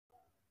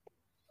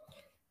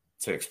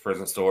Tex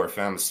Prison Story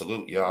family,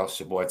 salute y'all. It's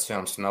your boy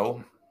Tim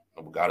Snow.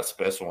 We got a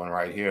special one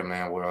right here,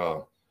 man.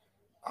 We're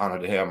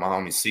honored to have my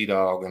homie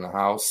C-Dogg in the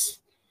house.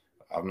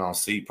 I've known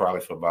C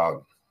probably for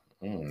about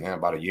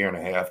about a year and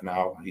a half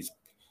now. He's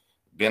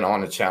been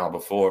on the channel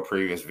before.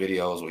 Previous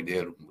videos we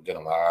did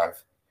him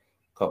live.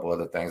 A couple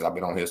other things. I've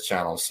been on his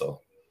channel,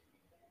 so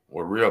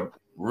we're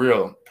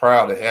real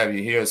proud to have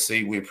you here,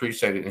 C. We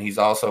appreciate it. And he's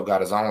also got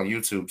his own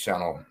YouTube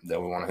channel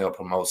that we want to help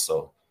promote.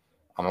 So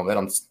I'm gonna let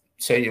him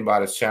tell you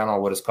about his channel,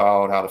 what it's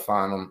called, how to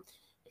find him,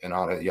 and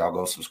all that. Y'all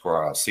go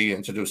subscribe. See,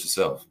 introduce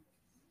yourself.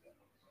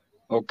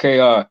 Okay,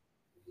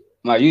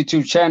 my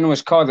YouTube channel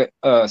is called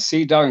the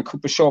C-Dogg and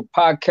Cooper Show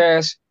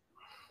podcast.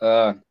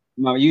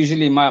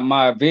 Usually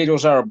my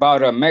videos are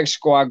about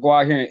Mexico. I go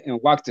out here and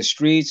walk the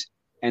streets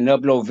and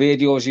upload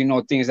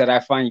videos, things that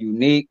I find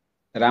unique,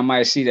 that I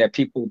might see that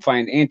people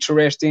find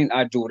interesting.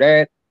 I do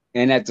that.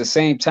 And at the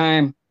same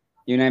time,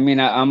 you know what I mean?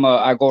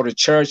 I go to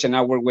church and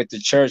I work with the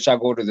church. I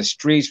go to the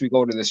streets. We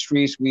go to the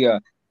streets. We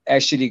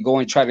actually go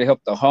and try to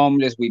help the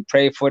homeless. We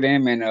pray for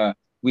them and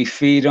we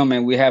feed them.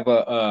 And we have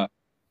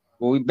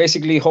we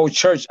basically hold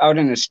church out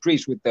in the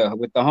streets with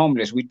the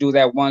homeless. We do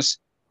that once.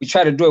 We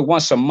try to do it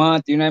once a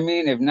month. You know what I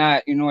mean? If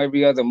not,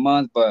 every other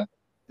month. But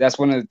that's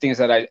one of the things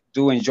that I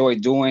do enjoy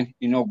doing.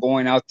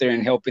 Going out there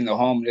and helping the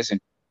homeless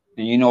and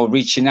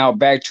reaching out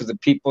back to the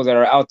people that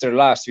are out there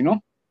lost.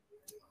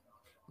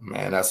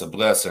 Man, that's a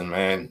blessing,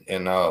 man.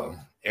 And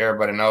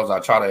everybody knows I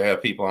try to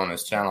have people on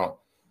this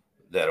channel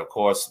that, of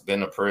course,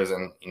 been to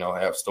prison,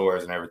 have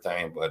stories and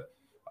everything, but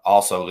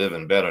also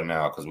living better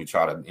now because we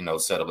try to,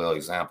 set a little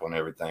example and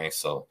everything.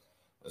 So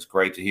it's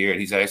great to hear it.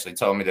 He's actually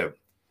told me that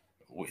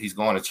he's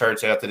going to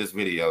church after this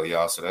video,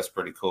 y'all. So that's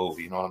pretty cool.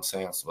 You know what I'm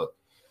saying? So, but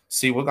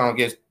see, we're going to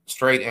get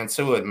straight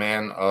into it,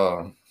 man.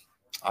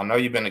 I know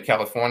you've been to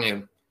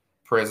California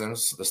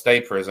prisons, the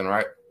state prison,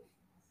 right?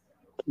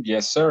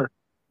 Yes, sir.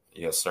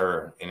 Yes,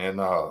 sir. And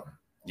then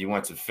you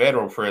went to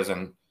federal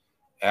prison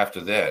after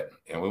that.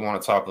 And we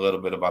want to talk a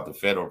little bit about the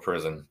federal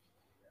prison.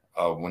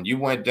 When you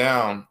went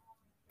down,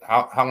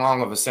 how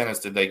long of a sentence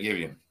did they give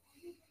you?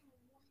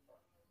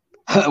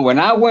 When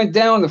I went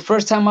down, the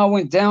first time I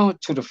went down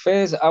to the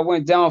feds, I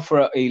went down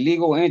for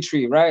illegal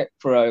entry, right?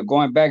 For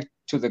going back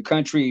to the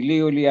country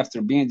illegally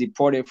after being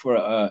deported for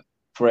an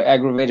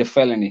aggravated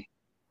felony.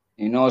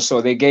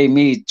 So they gave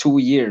me 2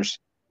 years,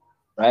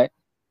 right?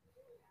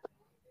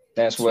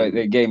 That's what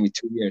they gave me,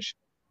 2 years.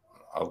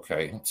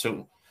 Okay,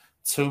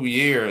 2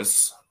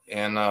 years,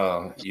 and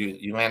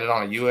you landed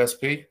on a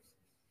USP.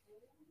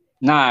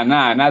 Nah.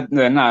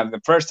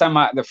 The first time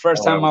I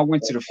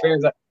went to the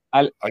feds,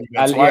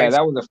 yeah,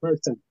 that was the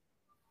first time.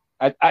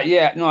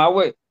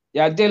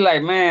 I did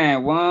like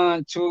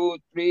 1, 2,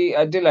 3.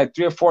 I did like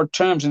 3 or 4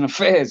 terms in the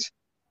feds.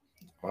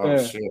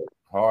 Oh shit,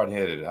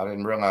 hard-headed. I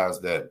didn't realize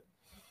that.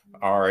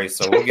 All right,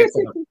 so we'll get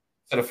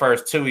to the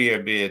first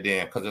 2-year bid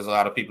then, because there's a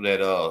lot of people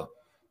that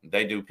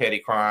they do petty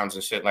crimes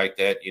and shit like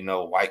that,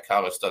 white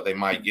collar stuff. They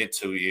might get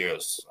 2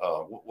 years.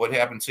 What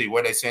happened to you?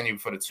 Where they send you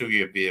for the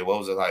 2-year bid? What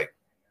was it like?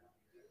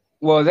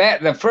 Well,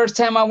 the first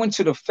time I went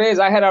to the feds,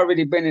 I had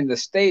already been in the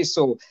States,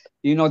 so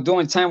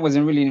doing time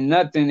wasn't really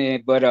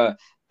nothing. But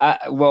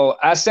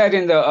I sat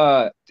in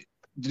the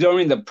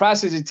during the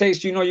process it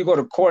takes. You go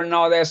to court and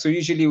all that. So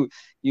usually,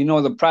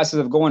 the process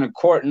of going to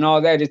court and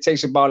all that, it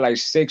takes about like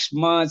 6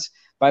 months.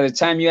 By the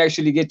time you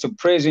actually get to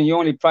prison, you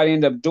only probably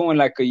end up doing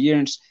like a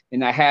year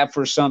and a half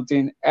or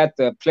something at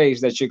the place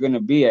that you're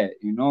gonna be at.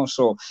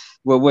 So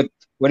what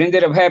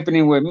ended up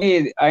happening with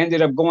me, I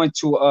ended up going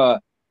to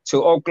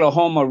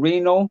Oklahoma,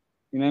 Reno.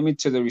 You know what I mean?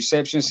 To the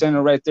reception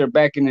center right there.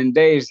 Back in the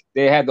days,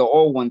 they had the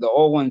old one. The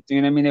old one,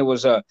 you know what I mean? It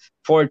was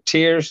 4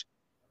 tiers,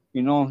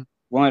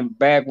 one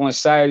back, one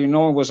side, it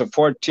was a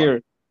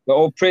 4-tier, the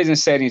old prison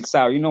setting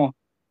style,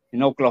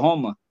 in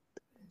Oklahoma.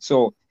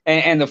 So,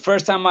 and the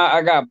first time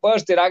I got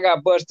busted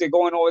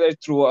going over there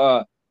through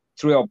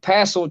El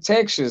Paso,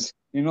 Texas.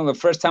 The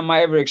first time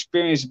I ever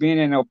experienced being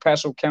in El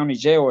Paso County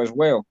Jail as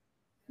well.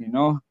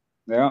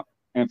 Yeah.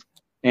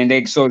 And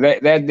they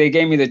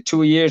gave me the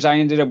 2 years. I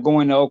ended up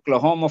going to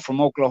Oklahoma. From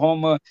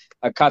Oklahoma,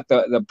 I caught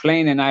the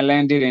plane and I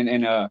landed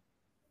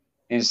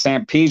in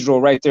San Pedro,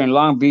 right there in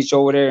Long Beach,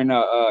 over there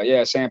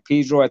in San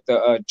Pedro at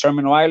the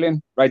Terminal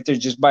Island, right there,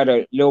 just by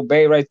the little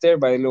bay, right there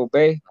by the little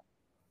bay.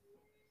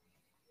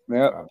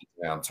 Yeah,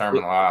 down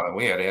Terminal Island.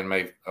 We had an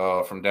inmate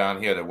from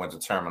down here that went to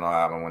Terminal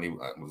Island when he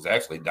was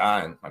actually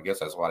dying. I guess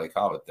that's why they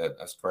call it that.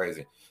 That's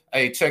crazy.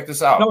 Hey, check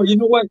this out. No, you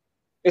know what?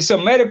 It's a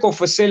medical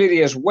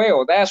facility as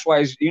well. That's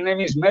why, you know what I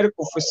mean? It's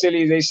medical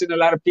facility. They send a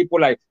lot of people,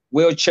 like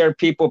wheelchair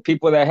people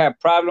that have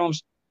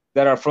problems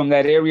that are from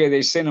that area.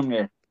 They send them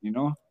there,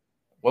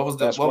 What was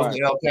the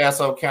El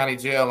Paso County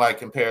Jail like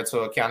compared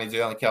to a county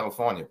jail in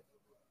California?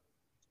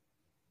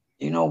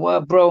 You know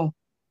what, bro?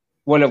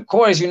 Well, of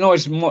course,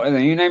 it's more,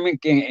 you know what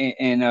I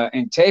mean?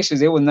 In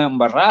Texas, there was nothing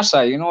but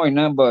raza, and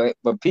nothing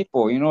but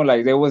people,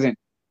 like there wasn't,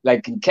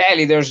 like in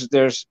Cali, there's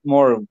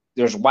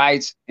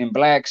whites and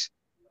blacks.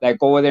 Like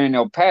over there in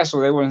El Paso,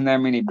 there wasn't that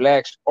many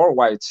blacks or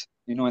whites,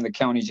 in the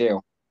county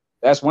jail.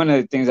 That's one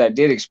of the things I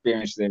did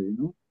experience there,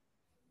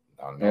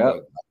 I know Yeah.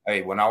 it.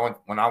 Hey, when I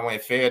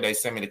went Fed, they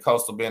sent me to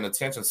Coastal Bend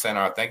Detention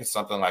Center. I think it's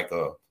something like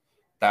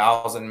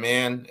 1,000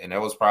 men, and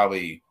there was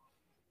probably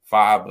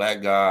 5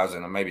 black guys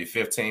and maybe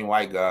 15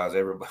 white guys.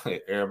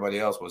 Everybody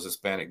else was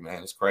Hispanic,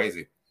 man. It's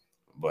crazy.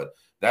 But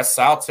that's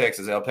South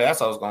Texas. El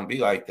Paso is gonna be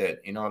like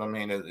that. You know what I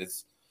mean?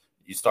 It's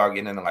you start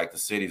getting into like the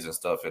cities and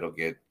stuff, it'll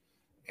get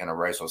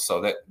interracial.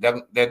 So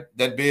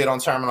that bid on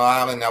Terminal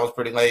Island, that was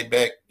pretty laid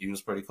back. You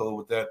was pretty cool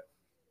with that.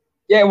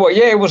 Yeah, well,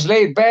 yeah, it was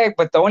laid back,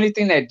 but the only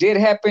thing that did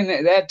happen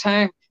at that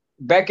time,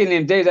 back in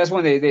the day, that's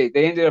when they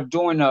ended up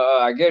doing.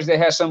 I guess they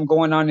had something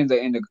going on in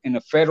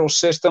the federal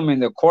system in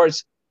the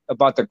courts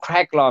about the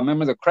crack law.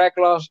 Remember the crack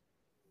laws?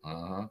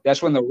 Uh-huh.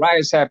 That's when the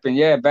riots happened.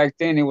 Yeah, back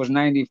then it was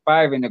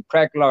 '95, and the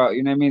crack law.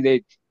 You know what I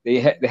mean? They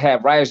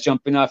had riots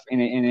jumping off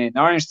in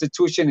our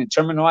institution in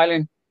Terminal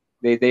Island.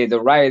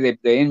 The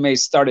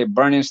inmates started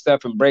burning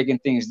stuff and breaking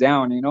things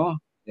down. You know?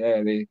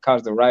 Yeah, they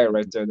caused the riot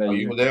right there that Oh,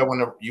 year.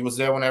 you was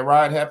there when that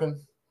riot happened?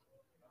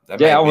 That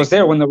Yeah, made I big was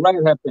there news. when the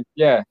riot happened.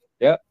 Yeah,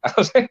 yeah, I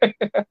was there.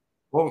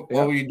 What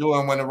Yeah. were you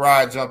doing when the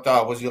riot jumped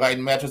off? Was you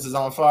lighting mattresses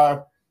on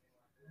fire?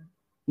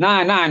 Nah.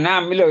 I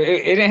mean, look,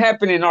 it didn't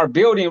happen in our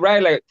building,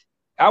 right? Like,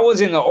 I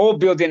was in the old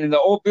building, and the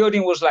old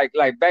building was like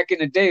back in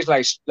the days,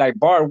 like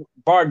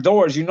bar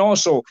doors, you know.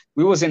 So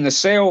we was in the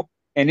cell,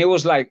 and it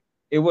was like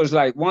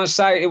one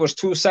side, it was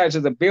two sides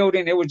of the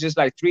building. It was just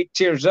like 3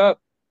 tiers up.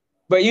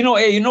 But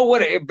hey, you know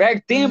what?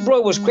 Back then, bro,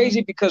 it was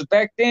crazy because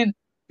back then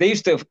they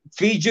used to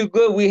feed you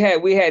good. We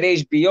had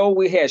HBO,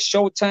 we had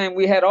Showtime,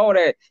 we had all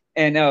that,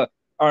 and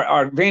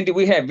our vending,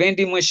 we had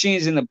vending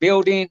machines in the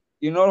building.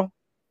 You know,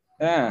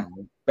 yeah.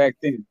 Back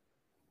then,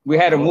 we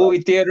I had a know that.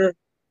 movie theater.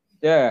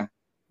 Yeah.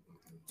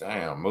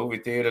 Damn, movie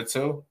theater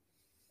too.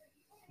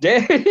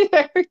 Yeah.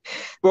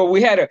 Well,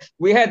 we had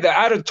the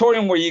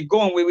auditorium where you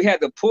go, and we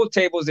had the pool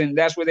tables, and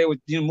that's where they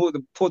would move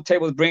the pool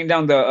tables, bring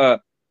down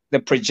the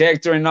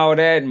projector and all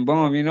that, and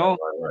boom, you know.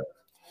 Right.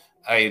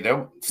 Hey, they're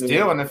Yeah.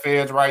 still in the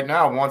feds right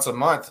now. Once a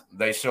month,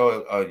 they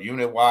show a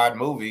unit-wide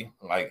movie.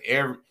 Like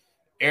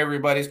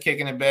everybody's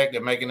kicking it back.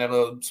 They're making that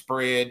little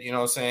spread. You know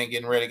what I'm saying?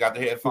 Getting ready. Got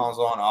the headphones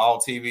on. All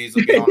TVs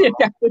will be on.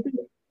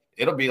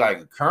 It'll be like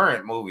a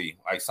current movie,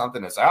 like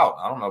something that's out.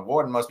 I don't know.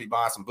 Warden must be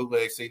buying some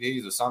bootleg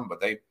CDs or something,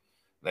 but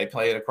they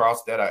play it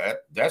across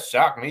that. That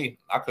shocked me.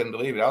 I couldn't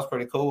believe it. That was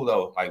pretty cool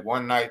though. Like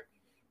one night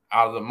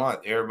out of the month,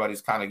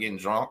 everybody's kind of getting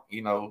drunk,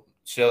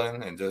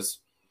 chilling and just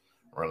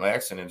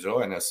relaxing,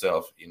 enjoying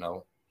themselves,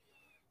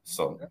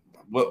 So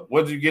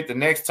what did you get the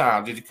next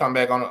time? Did you come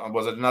back on?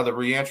 Was it another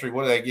reentry?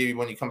 What did they give you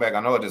when you come back?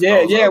 I know it just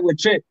goes Yeah, up. with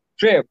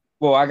Trip.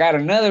 Well, I got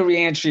another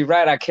reentry,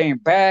 right? I came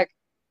back,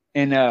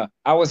 and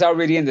I was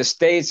already in the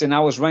States, and I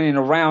was running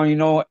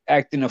around,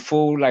 acting a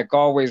fool like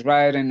always,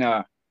 right? And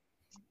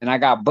I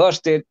got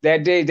busted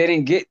that day.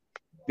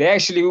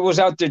 We was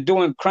out there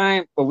doing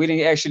crime, but we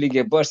didn't actually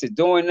get busted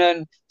doing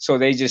nothing. So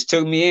they just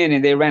took me in,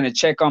 and they ran a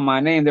check on my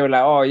name. They were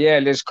like, "Oh yeah,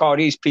 let's call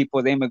these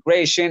people."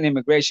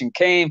 Immigration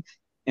came,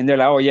 and they're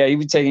like, "Oh yeah,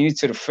 we taking you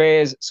to the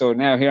feds." So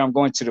now here I'm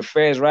going to the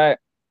feds, right?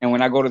 And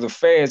when I go to the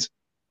feds,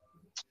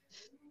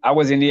 I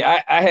was in the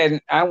I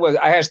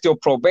had still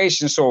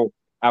probation, so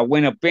I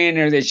went up in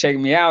there. They checked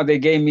me out. They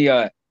gave me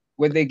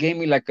they gave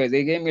me like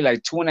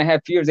 2.5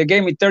 years. They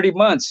gave me 30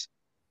 months.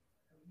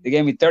 They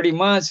gave me 30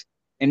 months,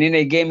 and then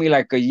they gave me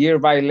like a year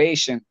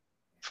violation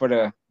for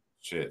the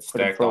Shit, for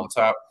the stacked pro. on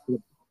top.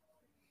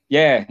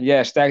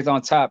 Yeah, stacked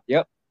on top.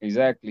 Yep,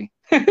 exactly.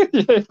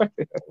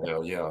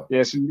 Hell yeah.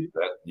 Yes. You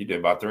did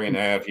about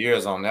 3.5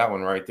 years on that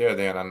one right there.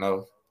 Then I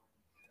know.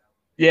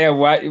 Yeah,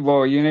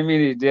 well, you know what I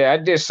mean? Yeah, I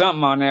did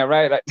something on that,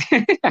 right?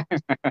 Say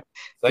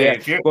Yeah.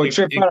 if you're Well,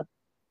 Trip out.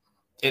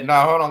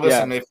 now hold on,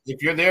 Yeah. listen.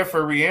 If you're there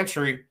for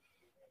reentry,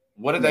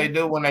 what do Yeah. they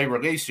do when they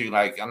release you?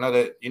 Like I know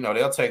that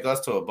they'll take us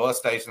to a bus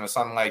station or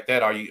something like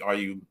that. Are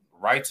you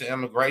right to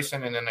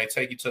immigration and then they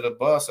take you to the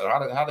bus, or how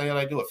the hell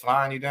they do it?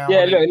 Flying you down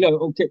Yeah, when they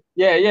look, okay.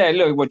 Yeah,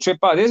 look, well, Trip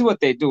out. This is what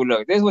they do.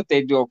 Look, this is what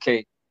they do.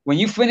 Okay. When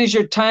you finish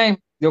your time,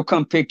 they'll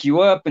come pick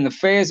you up in the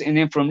feds, and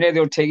then from there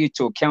they'll take you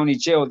to a county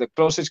jail, the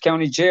closest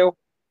county jail,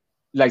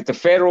 like the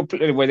federal,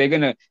 where they're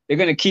gonna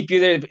keep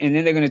you there, and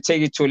then they're gonna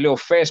take you to a little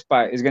fed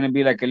spot. It's gonna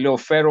be like a little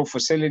federal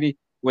facility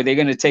where they're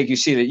gonna take you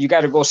see that you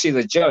got to go see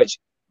the judge,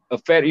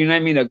 you know what I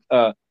mean,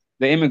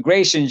 the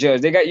immigration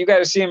judge. You got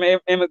to see an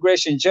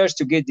immigration judge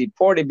to get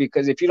deported,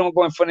 because if you don't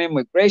go in front of an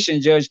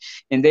immigration judge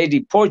and they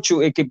deport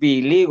you, it could be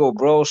illegal,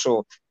 bro.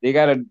 So they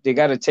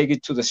gotta take you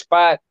to the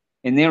spot,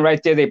 and then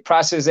right there they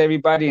process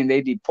everybody and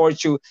they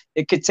deport you.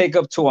 It could take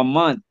up to a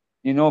month,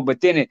 but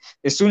then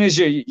as soon as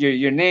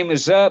your name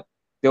is up,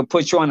 they'll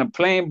put you on a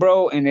plane,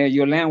 bro, and then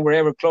you'll land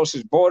wherever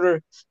closest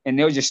border, and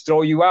they'll just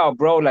throw you out,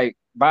 bro. Like,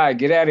 bye,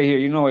 get out of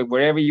here,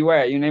 wherever you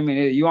at, you know what I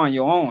mean? You on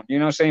your own, you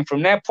know what I'm saying?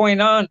 From that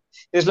point on,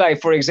 it's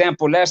like, for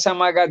example, last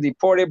time I got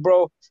deported,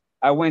 bro,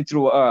 I went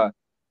through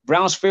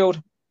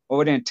Brownsfield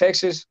over there in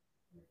Texas,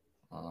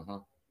 uh-huh.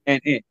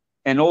 and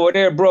And over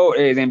there, bro,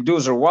 them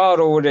dudes are wild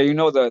over there. You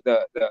know,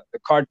 the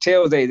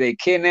cartels, they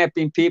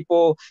kidnapping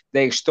people,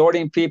 they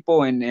extorting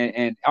people,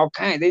 and all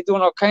kinds. They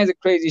doing all kinds of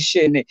crazy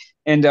shit.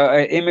 And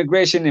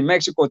immigration in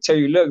Mexico tell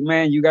you, look,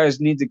 man, you guys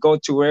need to go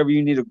to wherever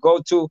you need to go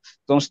to.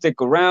 Don't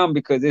stick around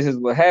because this is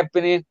what's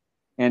happening.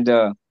 And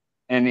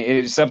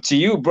it's up to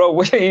you, bro. You know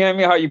what I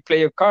mean? How you play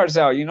your cards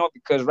out, you know?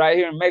 Because right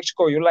here in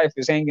Mexico, your life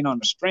is hanging on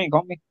the string,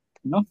 homie.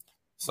 You know?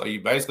 So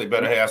you basically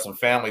better have some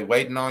family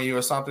waiting on you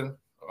or something,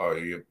 or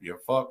you're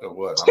fucked or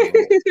what? I mean,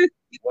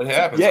 what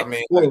happens? Yeah. I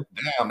mean, Well,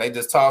 damn, they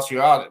just toss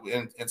you out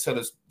into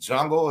this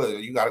jungle.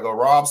 You got to go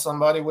rob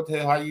somebody. What the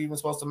hell? How you even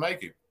supposed to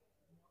make it?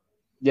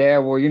 yeah,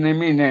 well, you know what I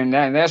mean?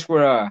 And that's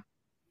where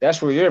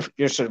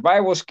your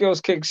survival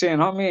skills kicks in,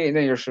 homie. And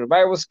then your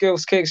survival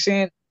skills kicks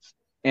in.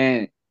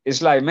 And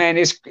it's like, man,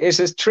 it's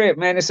a trip,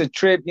 man. It's a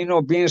trip, you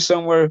know, being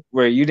somewhere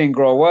where you didn't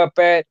grow up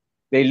at.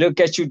 They look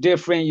at you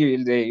different. You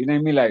know what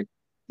I mean? Like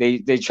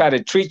they try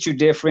to treat you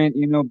different,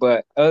 you know.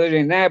 But other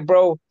than that,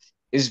 bro,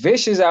 it's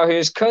vicious out here.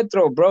 It's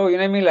cutthroat, bro. You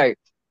know what I mean?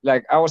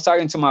 Like I was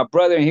talking to my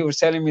brother, and he was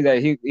telling me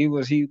that he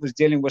was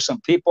dealing with some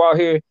people out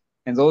here,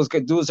 and those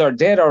good dudes are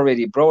dead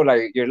already, bro.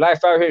 Like your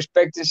life out here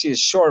expectancy is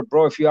short,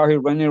 bro. If you're out here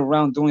running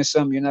around doing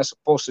something you're not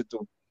supposed to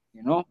do,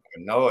 you know?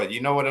 No,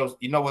 you know what else?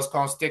 You know what's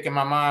gonna stick in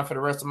my mind for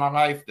the rest of my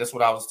life? That's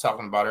what I was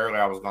talking about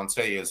earlier. I was gonna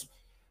tell you is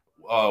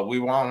we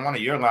were on one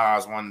of your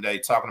lives one day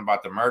talking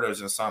about the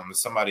murders and something.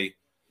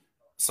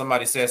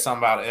 Somebody said something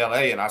about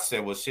LA, and I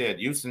said, well, shit,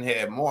 Houston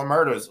had more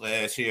murders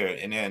last year.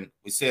 And then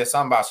we said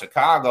something about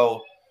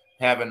Chicago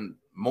having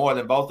more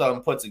than both of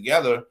them put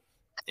together.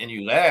 And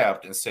you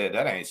laughed and said,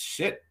 that ain't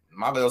shit.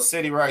 My little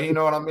city, right? You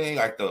know what I mean?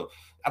 I think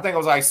it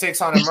was like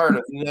 600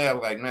 murders. Yeah,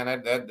 like, man,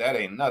 that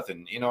ain't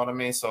nothing. You know what I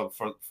mean? So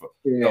for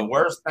Yeah. the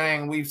worst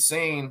thing we've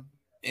seen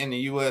in the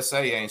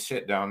USA ain't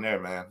shit down there,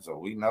 man. So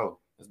we know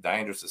it's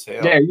dangerous as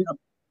hell. Yeah, you know,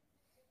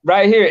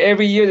 right here,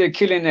 every year they're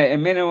killing a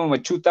minimum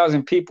of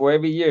 2,000 people.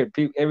 Every year,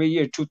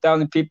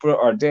 2,000 people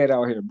are dead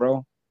out here,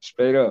 bro.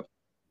 Straight up,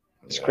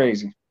 it's Yeah.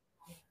 crazy.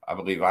 I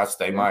believe I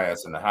stay my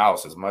ass in the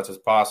house as much as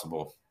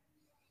possible.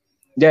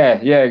 Yeah,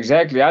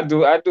 exactly. I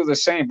do the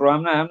same, bro.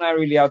 I'm not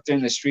really out there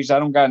in the streets. I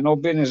don't got no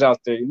business out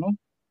there, you know.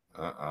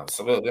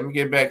 So look, let me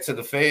get back to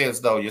the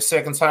feds though. Your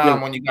second Yeah.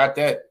 time when you got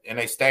that and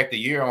they stacked a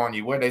year on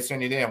you, where they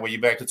send you then? Were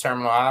you back to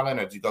Terminal Island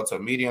or did you go to a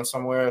medium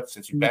somewhere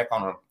since you back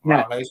on a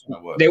Nah, violation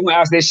or what? they went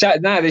out. They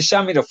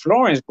shot me to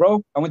Florence,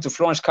 bro. I went to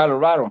Florence,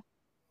 Colorado.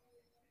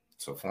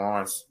 So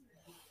Florence.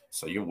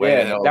 So you're way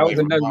the Yeah, hell that away was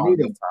from another home this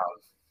medium.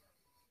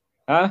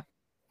 time. Huh?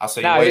 I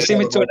say you're Nah, they way the sent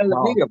hell me to away from another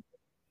home. medium.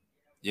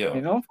 Yeah,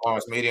 You know?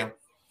 Florence medium.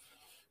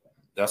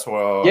 That's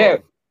where Yeah.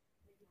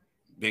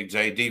 Big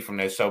JD from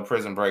that show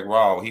Prison Break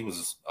Raw. He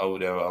was over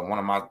there. One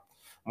of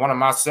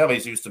my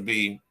cellies used to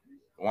be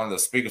one of the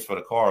speakers for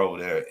the car over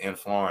there in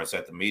Florence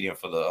at the medium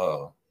for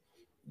the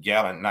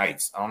Gallant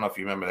Knights. I don't know if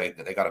you remember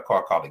they got a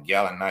car called the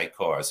Gallant Knight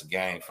car. It's a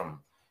gang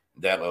from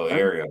that little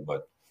area,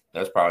 but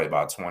that's probably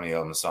about 20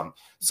 of them or something.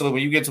 So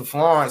when you get to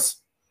Florence,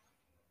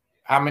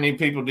 how many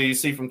people do you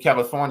see from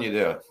California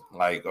there?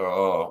 Like,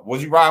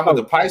 was you riding with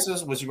the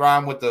Pisces? Was you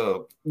riding with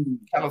the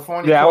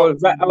California Yeah, car?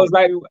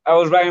 I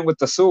was riding with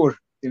the Sur,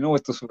 you know,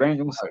 with the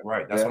Sureños.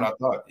 Right. That's Yeah. what I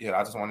thought. Yeah,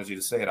 I just wanted you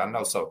to say it. I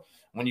know. So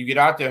when you get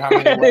out there, how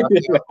many were out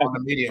there on the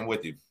median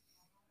with you?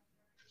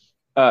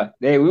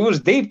 We was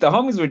deep. The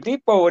homies were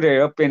deep over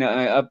there,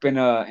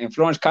 in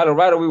Florence,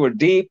 Colorado. We were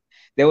deep.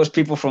 There was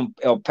people from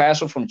El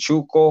Paso, from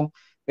Chuco.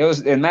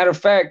 As a matter of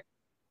fact,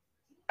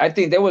 I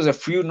think there was a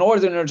few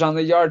Northerners on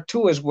the yard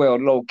too, as well,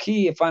 low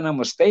key, if I'm not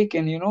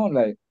mistaken. You know,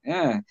 like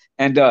yeah.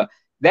 And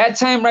that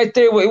time right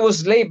there, it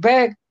was laid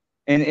back,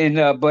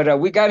 but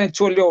we got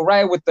into a little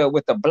riot with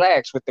the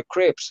blacks, with the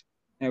Crips,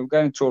 and we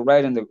got into a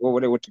riot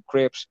over there with the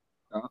Crips.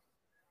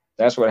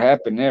 That's what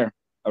happened there.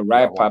 A Yeah,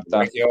 riot popped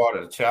up. Brickyard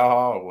or the chow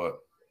hall or what?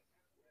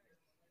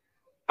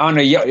 On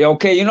the yard,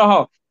 okay, you know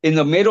how in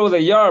the middle of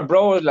the yard,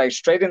 bro, like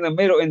straight in the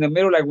middle,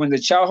 like when the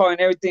chow hall and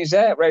everything's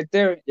at, right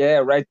there. Yeah,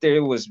 right there.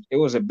 It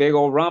was a big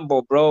old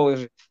rumble,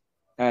 bro.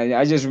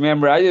 I just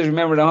remember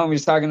the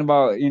homies talking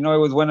about, you know, it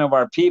was one of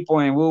our people,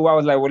 and I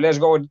was like, well, let's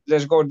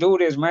go do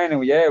this, man.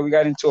 And yeah, we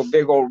got into a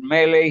big old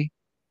melee.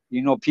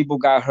 You know, people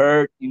got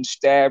hurt and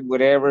stabbed,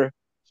 whatever.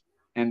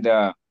 And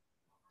I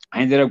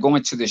ended up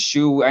going to the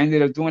shoe. I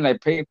ended up doing like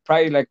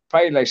probably like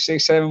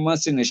 6-7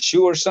 months in the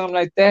shoe or something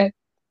like that.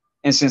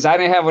 And since I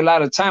didn't have a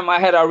lot of time, I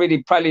had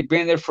already probably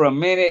been there for a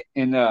minute.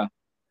 And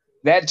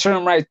that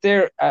term right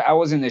there, I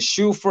was in the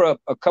shoe for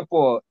a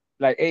couple of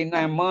like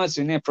 8-9 months,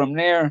 and then from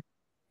there,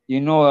 you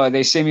know,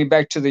 they sent me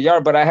back to the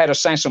yard, but I had to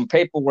sign some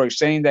paperwork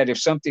saying that if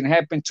something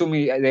happened to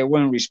me, they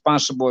weren't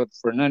responsible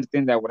for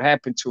nothing that would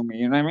happen to me.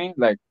 You know what I mean?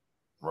 Like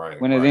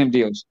one of them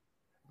deals.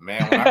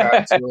 Man, when I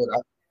got into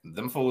it,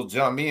 them fools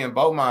jumped me in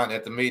Beaumont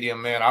at the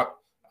medium, man.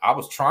 I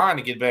was trying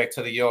to get back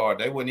to the yard.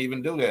 They wouldn't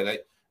even do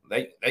that.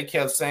 They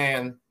kept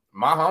saying,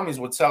 my homies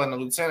were telling the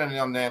lieutenant and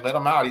them, man, let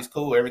him out. He's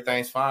cool.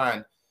 Everything's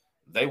fine.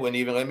 They wouldn't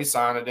even let me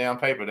sign a damn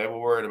paper. They were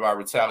worried about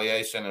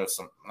retaliation or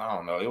some, I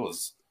don't know. It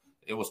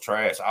was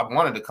trash. I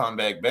wanted to come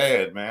back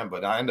bad, man,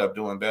 but I ended up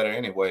doing better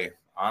anyway,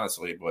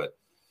 honestly. But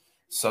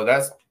So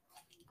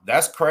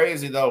that's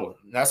crazy though.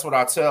 That's what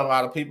I tell a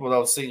lot of people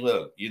though. See,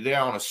 look, you're there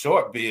on a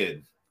short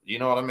bid. You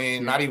know what I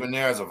mean? Not even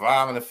there as a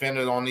violent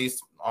offender on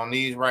these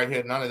right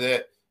here, none of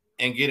that,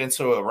 and get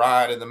into a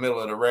ride in the middle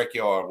of the rec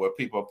yard where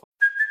people.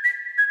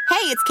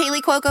 Hey, it's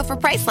Kaylee Cuoco for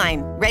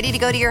Priceline. Ready to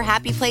go to your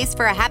happy place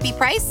for a happy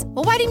price?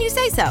 Well, why didn't you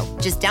say so?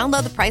 Just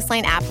download the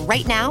Priceline app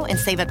right now and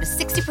save up to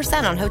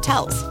 60% on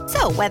hotels.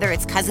 So whether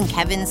it's Cousin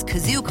Kevin's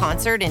Kazoo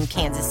Concert in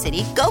Kansas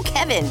City, go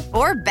Kevin,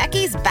 or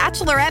Becky's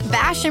Bachelorette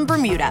Bash in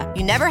Bermuda,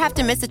 you never have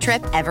to miss a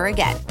trip ever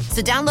again.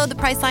 So download the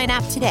Priceline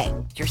app today.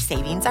 Your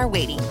savings are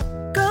waiting.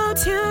 Go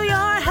to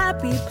your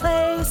happy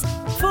place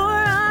for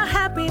a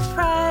happy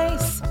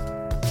price.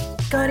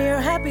 Go to your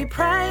happy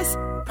price,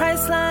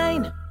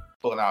 Priceline.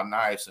 Pulling out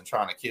knives and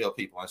trying to kill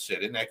people and shit.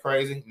 Isn't that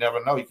crazy? You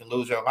never know. You can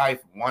lose your life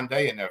one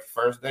day in their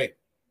first day.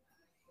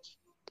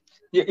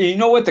 You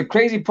know what the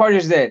crazy part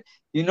is that,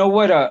 you know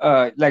what,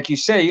 like you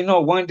say, you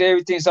know, one day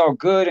everything's all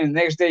good and the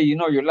next day, you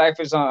know, your life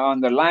is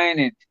on the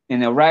line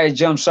and a riot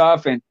jumps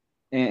off and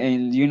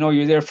you know,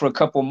 you're there for a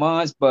couple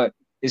months. But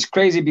it's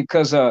crazy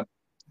because,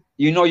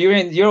 you know,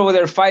 you're over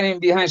there fighting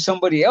behind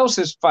somebody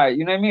else's fight.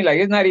 You know what I mean? Like,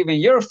 it's not even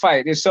your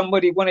fight. It's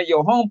somebody, one of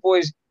your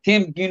homeboys,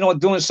 him, you know,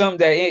 doing something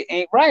that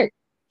ain't right.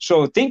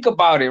 So think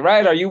about it,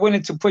 right? Are you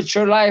willing to put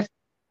your life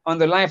on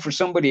the line for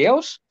somebody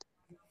else?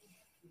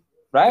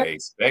 Right? They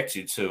expect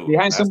you to.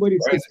 Behind somebody's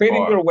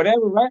stupidity or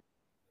whatever, right?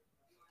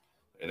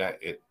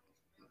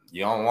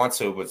 You don't want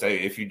to, but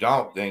if you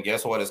don't, then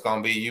guess what? It's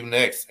going to be you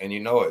next, and you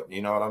know it.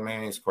 You know what I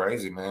mean? It's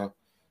crazy, man.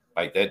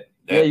 Like that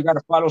yeah, you got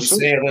to follow suit.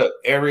 Said, look,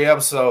 every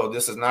episode,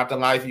 this is not the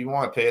life you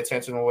want. Pay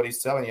attention to what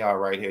he's telling y'all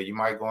right here. You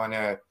might go in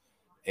there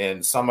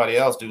and somebody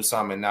else do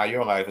something, and now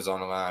your life is on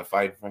the line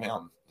fighting for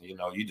him. You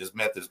know, you just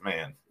met this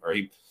man, or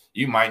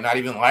you might not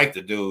even like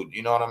the dude,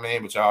 you know what I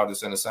mean? But y'all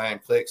just in the same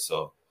clique.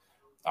 So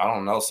I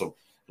don't know. So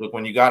look,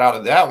 when you got out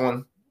of that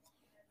one,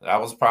 that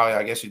was probably,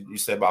 I guess you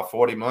said about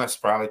 40 months,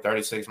 probably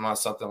 36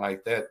 months, something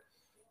like that.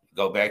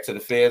 Go back to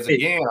the feds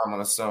again, I'm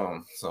gonna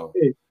assume. So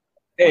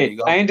I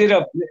ended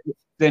up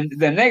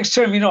the next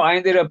term, you know, I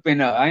ended up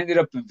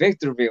in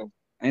Victorville.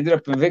 I ended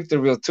up in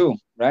Victorville too,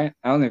 right?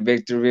 I was in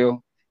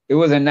Victorville. It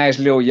was a nice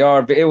little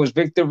yard. It was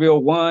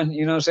Victorville 1,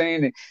 you know what I'm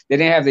saying? They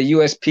didn't have the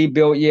USP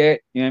built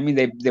yet. You know what I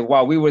mean? They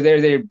while we were there,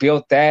 they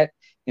built that.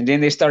 And then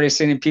they started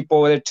sending people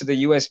over there to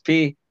the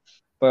USP.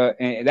 But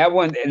and that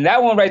one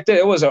right there,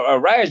 it was a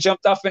riot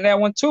jumped off in that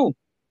one too.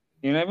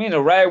 You know what I mean?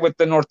 A riot with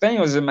the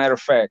Norteños, as a matter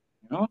of fact.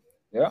 You know?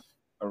 Yeah.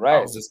 A riot.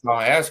 I was just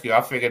going to ask you. I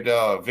figured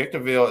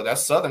Victorville,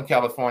 that's Southern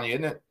California,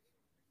 isn't it?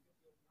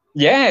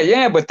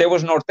 Yeah. But there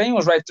was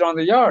Norteños right there on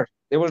the yard.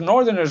 There was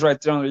Northerners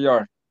right there on the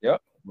yard. Yep.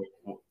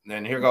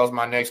 Then here goes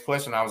my next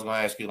question. I was going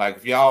to ask you, like,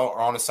 if y'all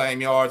are on the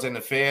same yards in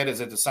the Fed, is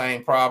it the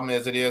same problem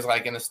as it is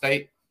like in the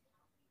state?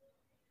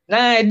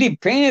 Nah, it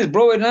depends,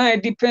 bro.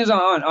 It depends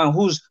on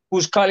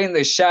who's calling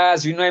the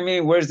shots. You know what I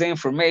mean? Where's the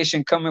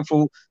information coming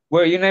from?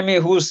 Where, you know what I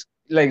mean? Who's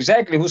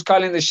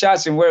calling the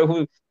shots and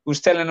who's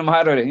telling them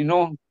how to, you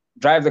know,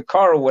 drive the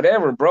car or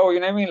whatever, bro.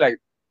 You know what I mean? Like,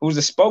 who's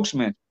the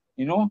spokesman?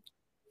 You know?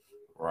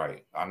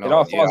 Right. I know. It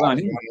all falls on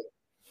you.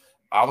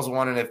 I was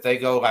wondering if they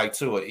go like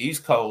to an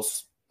East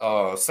Coast,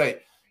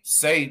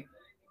 say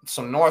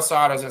some North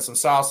Siders and some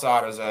South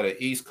Siders at an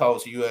East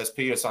Coast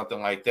USP or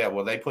something like that.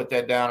 Will they put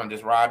that down and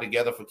just ride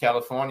together for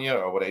California,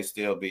 or will they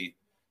still be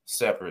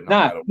separate?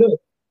 Look,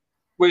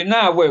 when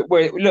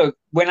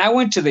I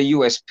went to the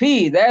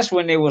USP, that's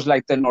when it was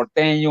like the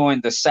Norteño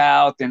and the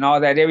South and all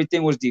that.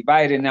 Everything was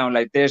divided now.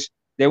 Like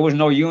there was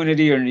no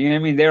unity, or, you know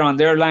what I mean? They're on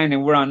their line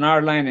and we're on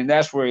our line, and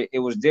that's where it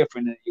was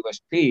different in the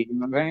USP. You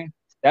know what I'm saying?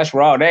 That's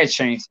where all that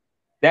changed.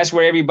 That's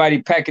where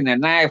everybody packing the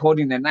knife,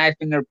 holding the knife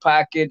in their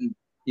pocket, and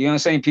you know what I'm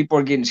saying? People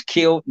are getting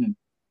killed, and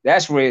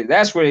that's where it's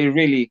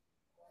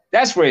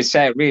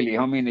at, really,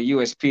 homie. In the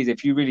USPs,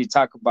 if you really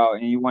talk about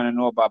and you want to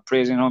know about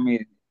prison,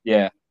 homie,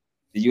 yeah,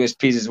 the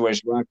USPs is where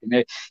it's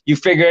rocking. You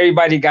figure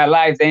everybody got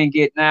life, they ain't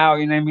getting out,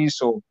 you know what I mean?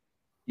 So,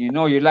 you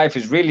know, your life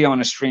is really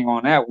on a string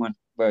on that one.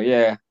 But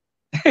yeah.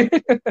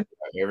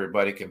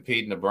 Everybody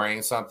competing to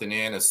bring something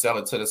in and sell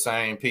it to the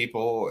same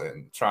people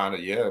and trying to,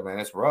 yeah, man,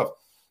 it's rough.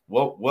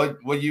 What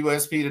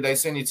USP did they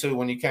send you to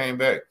when you came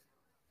back?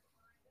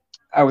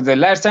 The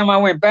last time I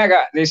went back,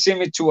 they sent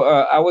me to,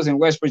 I was in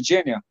West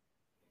Virginia.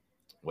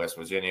 West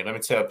Virginia. Let me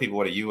tell people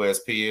what a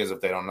USP is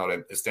if they don't know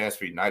that. It stands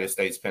for United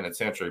States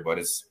Penitentiary, but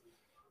it's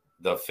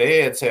the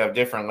feds have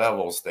different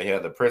levels. They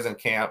have the prison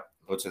camp,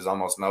 which is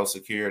almost no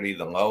security,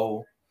 the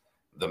low,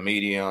 the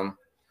medium,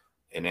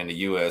 and then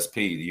the USP.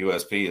 The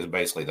USP is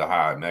basically the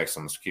high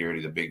maximum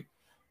security, the big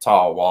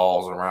tall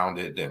walls around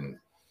it. And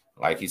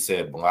like he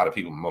said,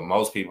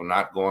 most people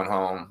not going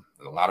home,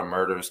 a lot of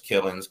murders,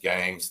 killings,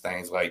 gangs,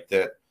 things like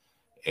that.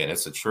 And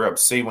it's a trip.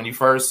 See, when you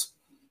first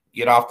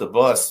get off the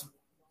bus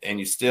and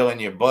you're still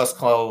in your bus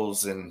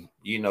clothes and,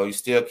 you know, you're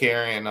still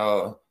carrying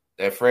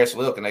that fresh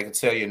look and they can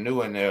tell you're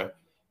new in there,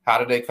 how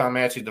did they come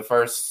at you the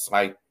first,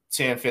 like,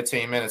 10,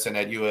 15 minutes in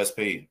that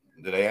USP?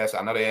 Did they ask?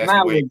 I know they asked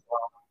you where you from.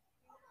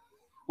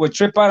 What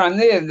trip out on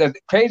this, the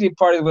crazy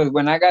part was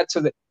when I got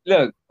to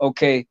look,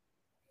 okay,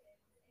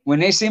 when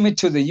they sent me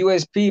to the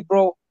USP,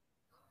 bro,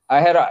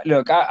 I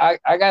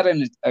got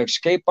an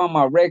escape on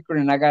my record,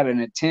 and I got an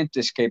attempt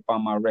escape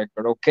on my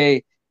record.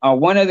 Okay, on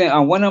one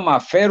of my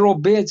federal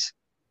bids,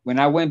 when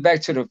I went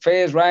back to the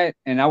feds, right,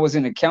 and I was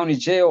in the county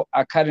jail,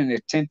 I caught an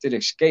attempted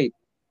escape,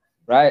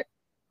 right,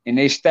 and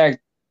they stacked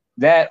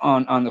that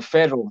on the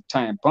federal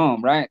time,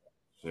 boom, right.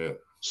 Yeah.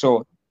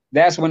 So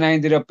that's when I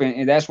ended up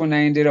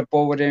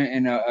over there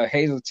in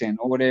Hazleton,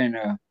 over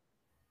there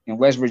in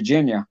West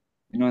Virginia,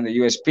 in the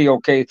USP.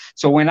 Okay,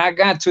 so when I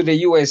got to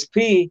the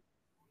USP,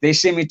 they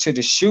sent me to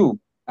the SHU.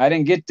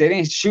 They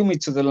didn't shoot me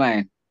to the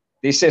line.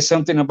 They said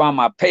something about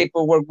my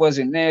paperwork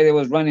wasn't there. They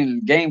was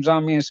running games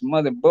on me and some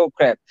other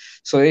bullcrap.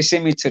 So they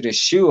sent me to the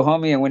SHU,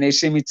 homie. And when they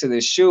sent me to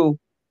the SHU,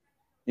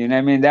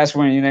 that's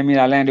when,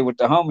 I landed with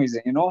the homies,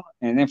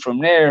 and then from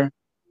there,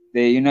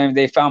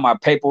 they found my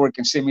paperwork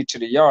and sent me to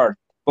the yard.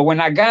 But when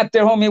I got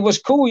there, homie, it was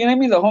cool. The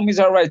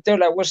homies are right there.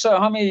 Like, what's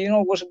up, homie?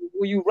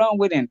 Who you run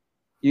with? And,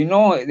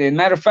 as a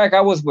matter of fact,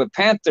 I was with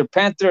Panther,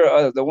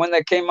 the one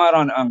that came out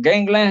on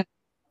Gangland.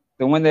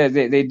 The one that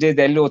they did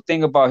that little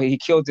thing about he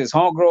killed his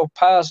homegirl,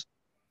 Paz,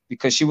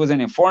 because she was an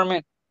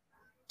informant.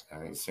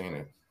 I ain't seen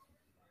it.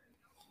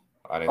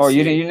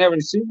 You never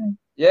seen it?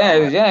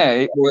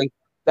 Yeah.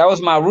 That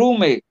was my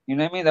roommate. You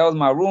know what I mean? That was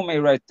my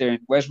roommate right there in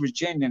West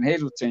Virginia, in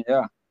Hazleton.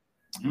 Yeah.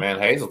 Man,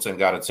 Hazleton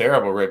got a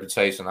terrible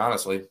reputation,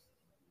 honestly.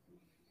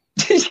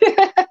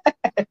 Yeah,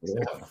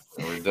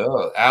 it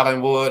does.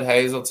 Allenwood,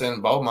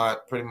 Hazleton, Beaumont,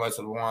 pretty much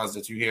are the ones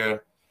that you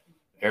hear.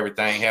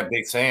 Everything had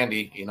Big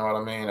Sandy, you know what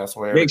I mean? That's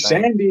where Big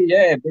Sandy,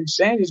 yeah, Big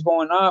Sandy's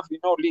going off.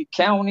 Lee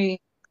County.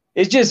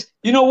 It's just,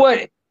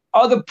 what?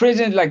 All the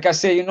prisons, like I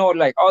said,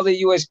 like all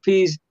the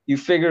USPs, you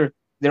figure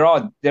they're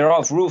all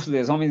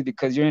ruthless, homie,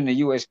 because you're in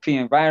the USP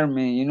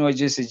environment.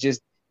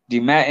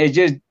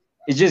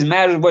 It just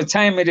matters what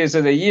time it is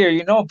of the year.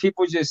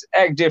 People just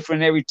act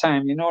different every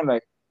time.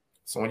 Like.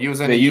 So when you was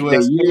in the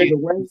USP,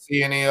 you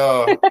see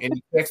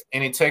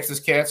any Texas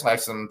cats, like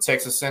some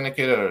Texas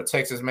Syndicate or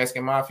Texas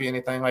Mexican Mafia,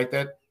 anything like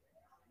that?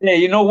 Yeah,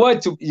 you know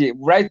what?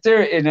 Right there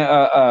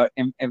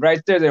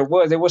right there, there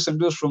was some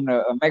dudes from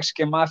the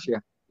Mexican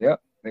Mafia.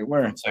 Yep, they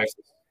were from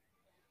Texas.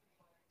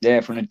 Yeah,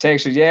 from the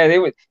Texas. Yeah, they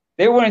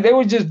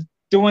were just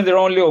doing their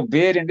own little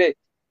bit, and they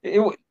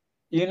were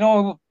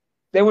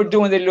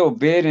doing their little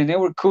bit, and they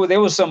were cool. There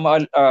was some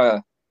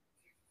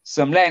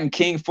Latin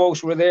King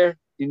folks were there,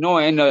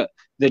 and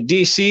the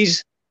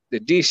DC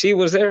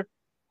was there.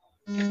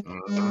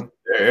 Mm-hmm.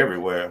 They're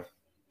everywhere.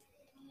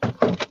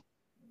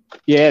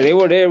 Yeah, they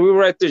were there. We were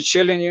right there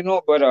chilling,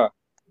 but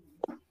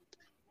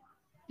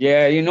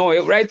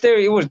right there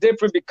it was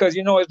different because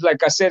it's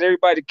like I said,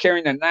 everybody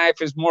carrying a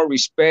knife is more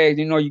respect.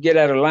 You get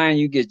out of line,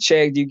 you get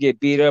checked, you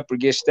get beat up or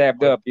get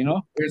stabbed up.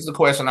 Here's the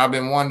question I've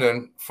been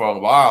wondering for a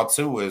while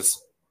too: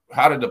 is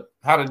how did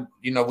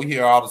we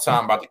hear all the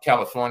time about the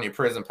California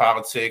prison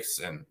politics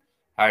and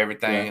how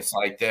everything is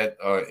like that,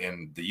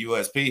 and the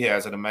USP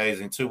has it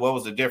amazing too. What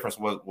was the difference?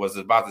 Was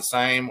it about the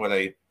same? Were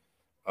they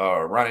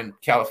running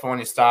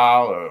California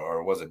style,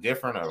 or was it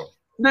different? Or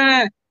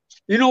nah,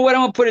 you know what?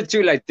 I'm gonna put it to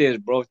you like this,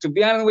 bro. To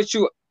be honest with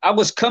you, I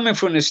was coming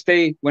from the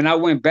state when I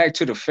went back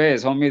to the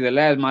feds,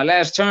 homie. My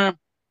last term,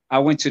 I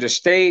went to the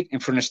state,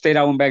 and from the state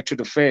I went back to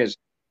the feds.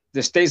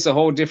 The state's a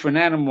whole different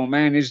animal,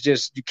 man. It's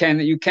just you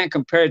can't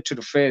compare it to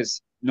the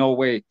feds. No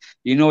way.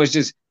 It's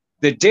just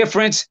the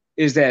difference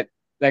is that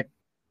like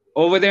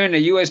over there in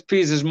the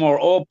USPs is more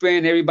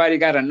open. Everybody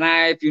got a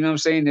knife. You know what I'm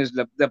saying? There's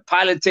the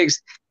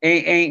politics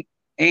ain't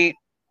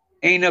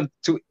up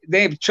to.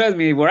 They trust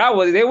me. Where I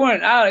was, they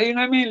weren't out. You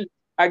know what I mean?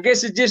 I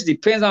guess it just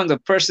depends on the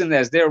person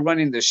that's there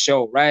running the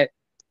show, right?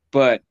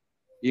 But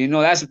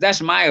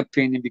that's my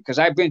opinion because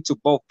I've been to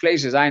both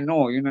places. I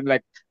know,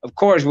 like of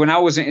course when I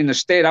was in the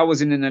state, I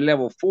wasn't in the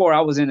level 4.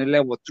 I was in the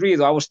level 3,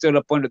 though. I was still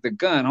up under the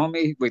gun,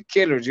 homie, with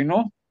killers.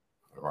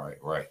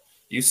 Right.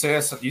 You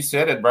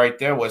said it right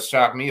there. What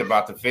shocked me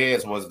about the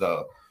feds was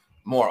the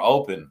more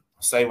open.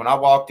 Say when I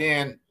walked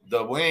in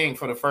the wing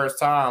for the first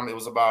time, it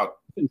was about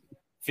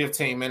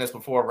 15 minutes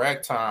before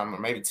rec time, or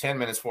maybe 10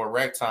 minutes before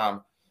rec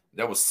time.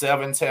 There was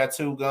 7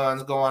 tattoo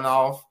guns going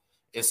off.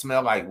 It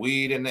smelled like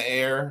weed in the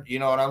air. You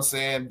know what I'm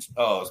saying?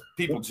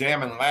 People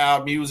jamming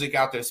loud music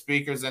out their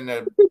speakers and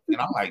I'm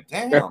like,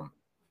 damn,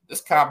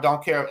 this cop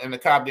don't care. And the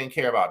cop didn't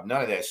care about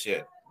none of that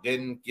shit.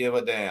 Didn't give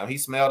a damn. He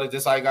smelled it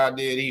just like I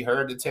did. He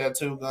heard the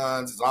tattoo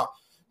guns. As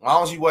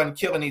long as you wasn't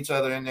killing each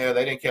other in there,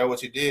 they didn't care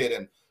what you did.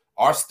 And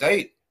our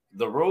state,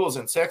 the rules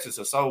in Texas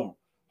are so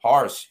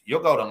harsh.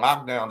 You'll go to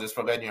lockdown just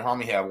for letting your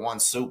homie have one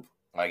soup.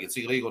 Like it's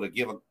illegal to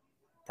give a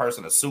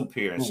person a soup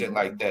here and shit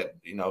like that,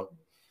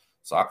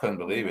 So I couldn't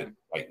believe it.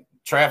 Like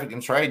traffic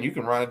and trading, you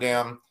can run a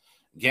damn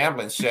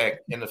gambling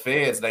shack in the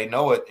feds. They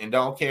know it and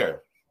don't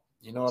care.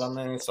 You know what I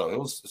mean? So it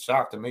was a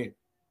shock to me.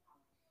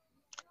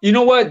 You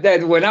know what?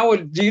 When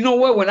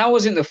I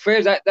was in the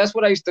feds, that's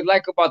what I used to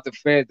like about the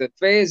feds. The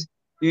feds,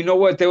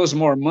 there was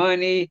more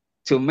money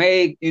to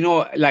make.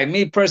 Like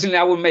me personally,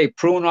 I would make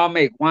pruno, I'll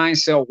make wine,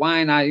 sell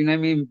wine.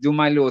 Do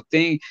my little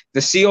thing.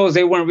 The COs,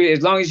 they weren't really,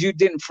 as long as you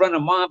didn't front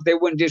them off, they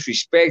wouldn't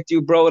disrespect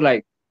you, bro.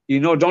 Like, You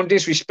know, don't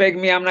disrespect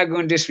me. I'm not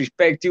going to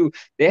disrespect you.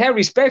 They had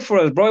respect for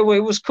us, bro. It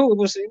was cool.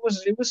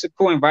 It was a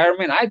cool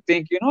environment, I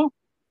think, you know.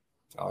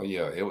 Oh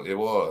yeah, it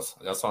was.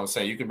 That's what I'm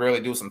saying. You could really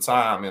do some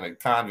time in a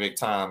convict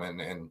time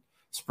and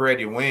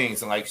spread your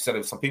wings. And like you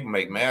said, some people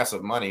make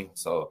massive money,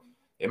 so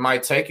it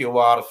might take you a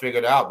while to figure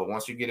it out. But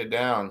once you get it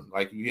down,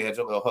 like you had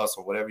your little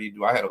hustle, whatever you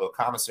do. I had a little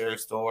commissary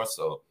store,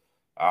 so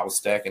I was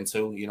stacking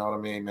too. You know what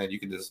I mean, man? You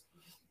can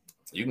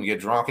get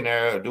drunk in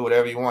there or do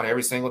whatever you want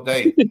every single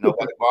day.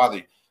 Nobody bother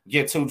you.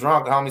 Get too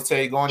drunk, the homies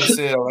tell you go in your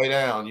cell, lay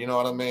down. You know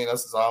what I mean?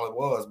 That's just all it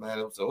was, man.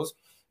 It was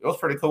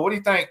pretty cool. What do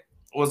you think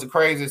was the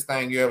craziest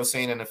thing you ever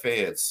seen in the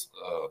feds?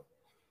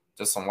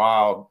 Just some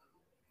wild,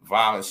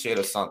 violent shit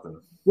or something.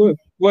 Well,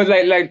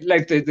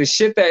 like the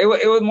shit that it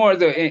was more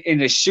in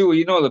the shoe,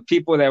 you know, the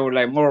people that were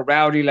like more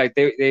rowdy, like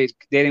they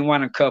didn't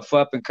want to cuff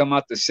up and come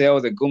out the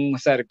cell. The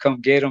goons had to come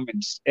get them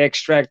and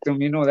extract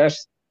them. You know,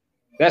 that's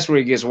where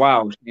it gets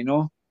wild. You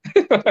know.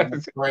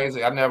 That's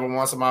crazy. I never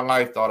once in my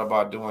life thought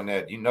about doing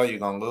that. You know you're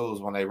gonna lose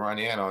when they run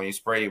in on you,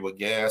 spray you with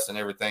gas and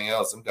everything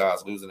else. Some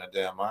guys losing their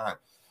damn mind.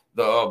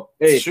 The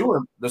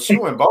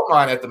shoe and boat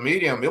line at the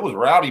Medium, it was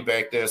rowdy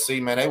back there.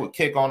 See, man, they would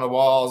kick on the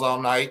walls all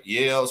night,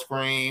 yell,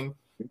 scream.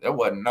 There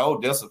wasn't no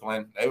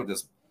discipline. They would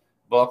just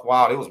buck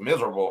wild. It was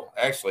miserable.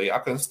 Actually, I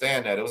couldn't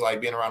stand that. It was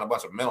like being around a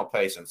bunch of mental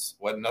patients.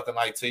 Wasn't nothing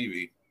like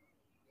TV.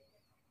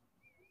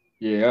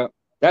 Yeah,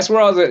 that's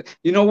where all the.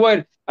 You know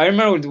what? I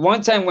remember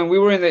one time when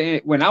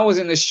when I was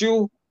in the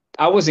shoe,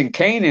 I was in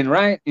Canaan,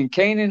 right? In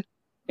Canaan,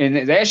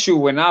 and that shoe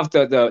went off.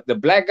 The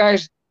black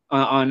guys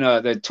on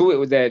the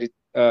two that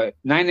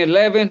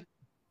 9/11,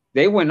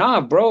 they went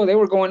off, bro. They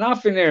were going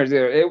off in there.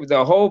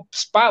 The whole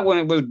spot when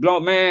it was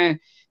blown, man.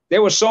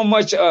 There was so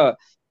much.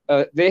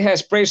 They had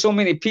sprayed so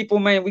many people,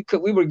 man. We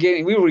were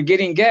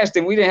getting gassed,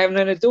 and we didn't have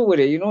nothing to do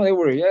with it. You know,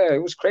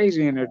 it was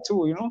crazy in there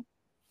too. You know.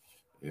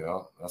 Yeah,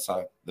 that's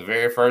like the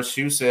very first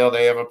shoe cell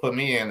they ever put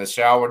me in. The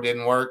shower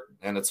didn't work,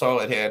 and the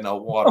toilet had no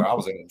water. I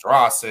was in a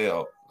dry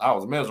cell. I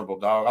was miserable,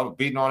 dog. I was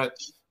beating on it.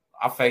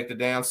 I faked the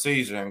damn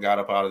seizure and got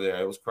up out of there.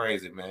 It was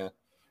crazy, man.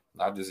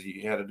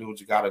 You had to do what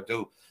you got to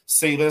do.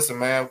 See, listen,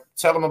 man.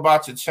 Tell them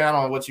about your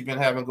channel and what you've been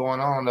having going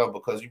on, though,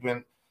 because you've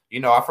been,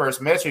 I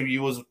first met you.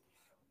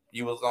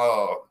 You was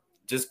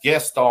just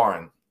guest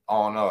starring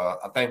on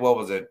I think what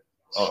was it,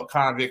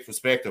 Convict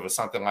Perspective or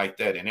something like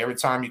that. And every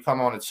time you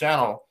come on the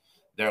channel,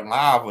 their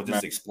live would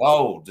just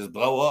explode, just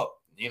blow up.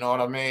 You know what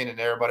I mean? And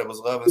everybody was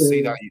loving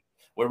C-Dogg.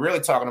 We're really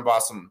talking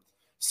about some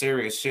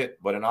serious shit,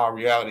 but in all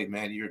reality,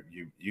 man, you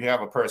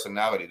have a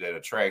personality that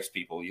attracts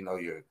people. You know,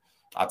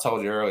 I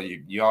told you earlier,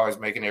 you're always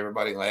making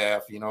everybody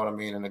laugh. You know what I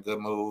mean? In a good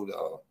mood,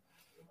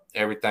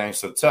 everything.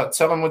 So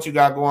tell them what you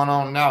got going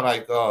on now.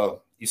 Like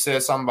you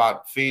said something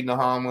about feeding the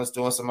homeless,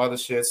 doing some other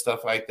shit,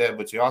 stuff like that.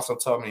 But you also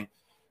told me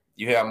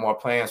you have more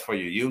plans for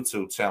your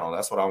YouTube channel.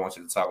 That's what I want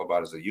you to talk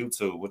about is a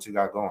YouTube. What you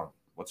got going?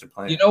 What's your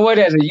plan? You know what?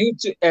 As a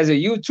YouTuber,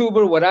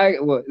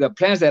 the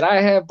plans that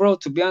I have, bro,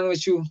 to be honest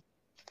with you,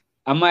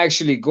 I'm gonna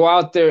actually go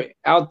out there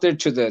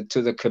to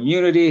the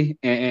community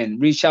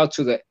and reach out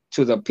to the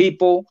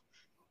people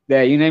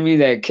that, you know what I mean,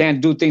 that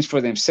can't do things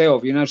for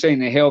themselves. You know what I'm saying?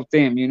 To help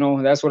them. You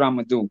know, that's what I'm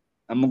gonna do.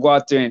 I'm gonna go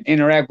out there and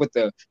interact with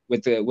the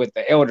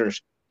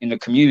elders in the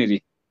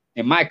community,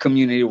 in my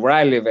community where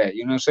I live at.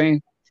 You know what I'm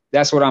saying?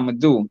 That's what I'm gonna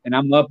do, and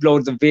I'm gonna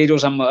upload the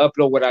videos. I'm gonna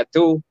upload what I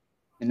do.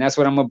 And that's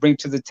what I'm going to bring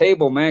to the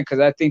table, man, because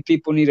I think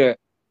people need to,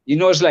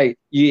 it's like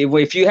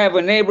if you have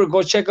a neighbor,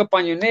 go check up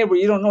on your neighbor.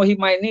 You don't know, he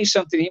might need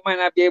something. He might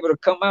not be able to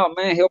come out,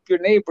 man. Help your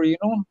neighbor, you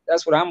know.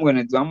 That's what I'm going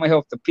to do. I'm going to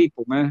help the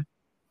people, man.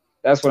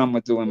 That's what I'm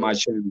going to do in my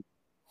channel,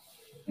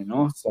 you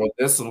know. So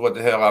this is what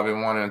the hell I've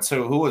been wondering,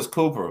 too. Who is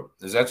Cooper?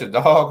 Is that your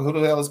dog? Who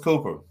the hell is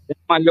Cooper?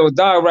 That's my little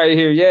dog right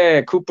here.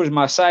 Yeah, Cooper's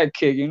my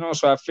sidekick, you know.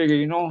 So I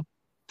figure,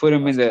 put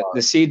him in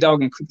the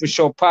C-Dogg and Cooper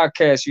Show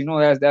podcast. You know,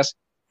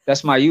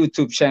 that's my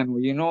YouTube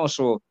channel, you know.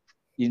 So,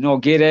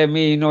 get at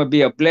me, it'd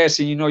be a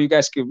blessing. You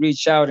guys could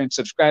reach out and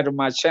subscribe to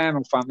my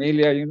channel,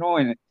 familia,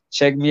 and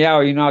check me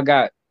out. I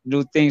got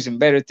new things and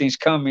better things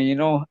coming, I'm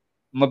going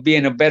to be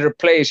in a better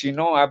place,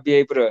 I'll be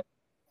able to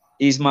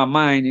ease my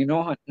mind,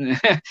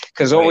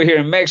 because over here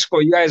in Mexico,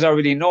 you guys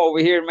already know over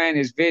here, man,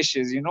 it's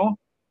vicious,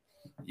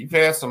 You've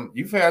had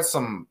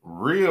some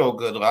real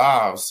good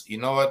lives. You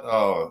know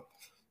what?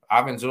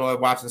 I've enjoyed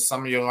watching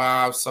some of your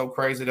lives. So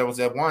crazy. There was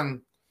that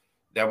one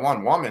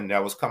woman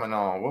that was coming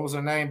on. What was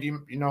her name? Do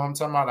you know what I'm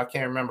talking about? I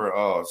can't remember.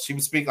 She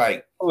would speak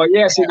like, oh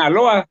yeah,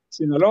 Sinaloa.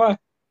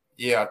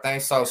 Yeah, I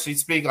think so. She'd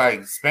speak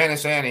like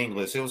Spanish and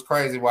English. It was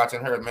crazy watching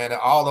her, man.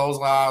 All those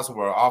lives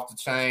were off the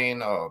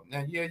chain.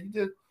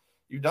 Yeah,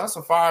 you've done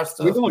some fire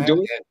stuff. We're gonna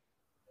do it.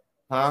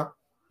 Huh?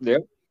 Yeah.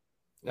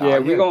 Yeah,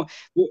 we're gonna.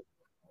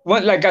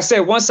 Like I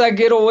said, once I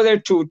get over there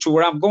to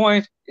where I'm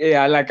going,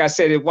 yeah, like I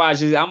said, I'm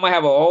gonna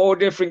have a whole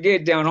different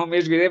get down, homie.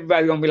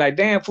 Everybody's gonna be like,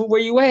 "Damn, fool,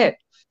 where you at?"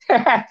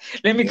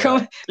 Let me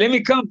come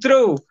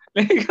through.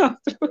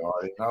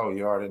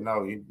 You already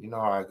know. You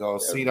know how it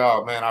goes. Yeah.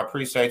 C-Dogg, man, I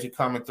appreciate you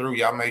coming through.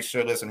 Y'all make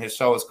sure, listen, his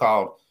show is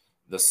called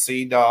the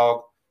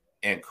C-Dogg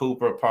and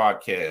Cooper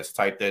Podcast.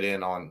 Type that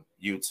in on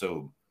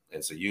YouTube.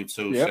 It's a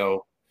YouTube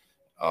show.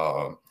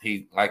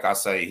 He, like I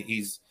say,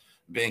 he's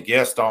been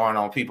guest starring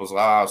on people's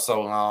lives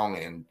so long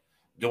and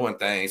doing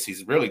things.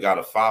 He's really got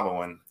a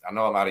following. I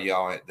know a lot of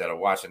y'all that are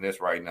watching this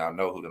right now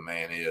know who the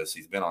man is.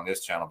 He's been on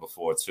this channel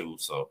before too.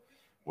 So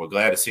we're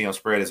glad to see him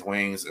spread his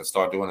wings and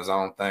start doing his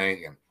own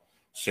thing. And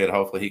shit,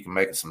 hopefully he can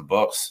make some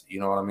bucks. You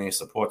know what I mean?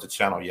 Support the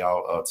channel,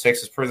 y'all.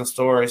 Texas Prison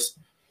Stories.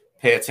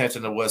 Pay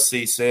attention to what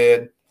C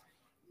said.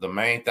 The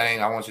main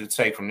thing I want you to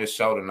take from this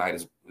show tonight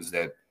is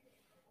that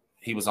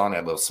he was on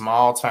that little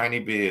small, tiny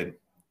bid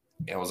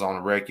and was on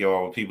the rec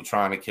yard with people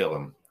trying to kill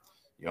him.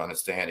 You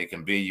understand? It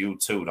can be you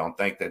too. Don't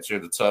think that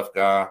you're the tough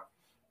guy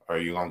or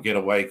you're gonna get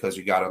away because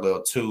you got a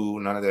little tool.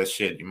 None of that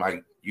shit.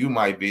 You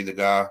might be the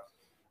guy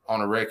on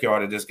the rec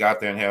yard that just got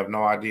there and have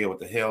no idea what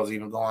the hell's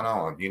even going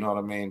on. You know what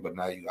I mean? But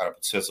now you gotta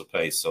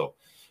participate. So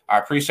I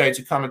appreciate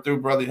you coming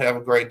through, brother. Have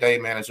a great day,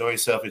 man. Enjoy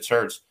yourself at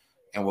church,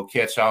 and we'll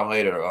catch y'all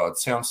later.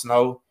 Tim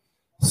Snow,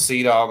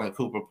 C-Dogg, and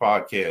Cooper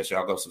podcast.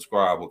 Y'all go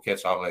subscribe. We'll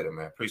catch y'all later,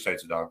 man.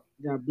 Appreciate you, dog.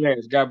 God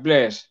bless. God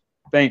bless.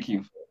 Thank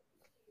you.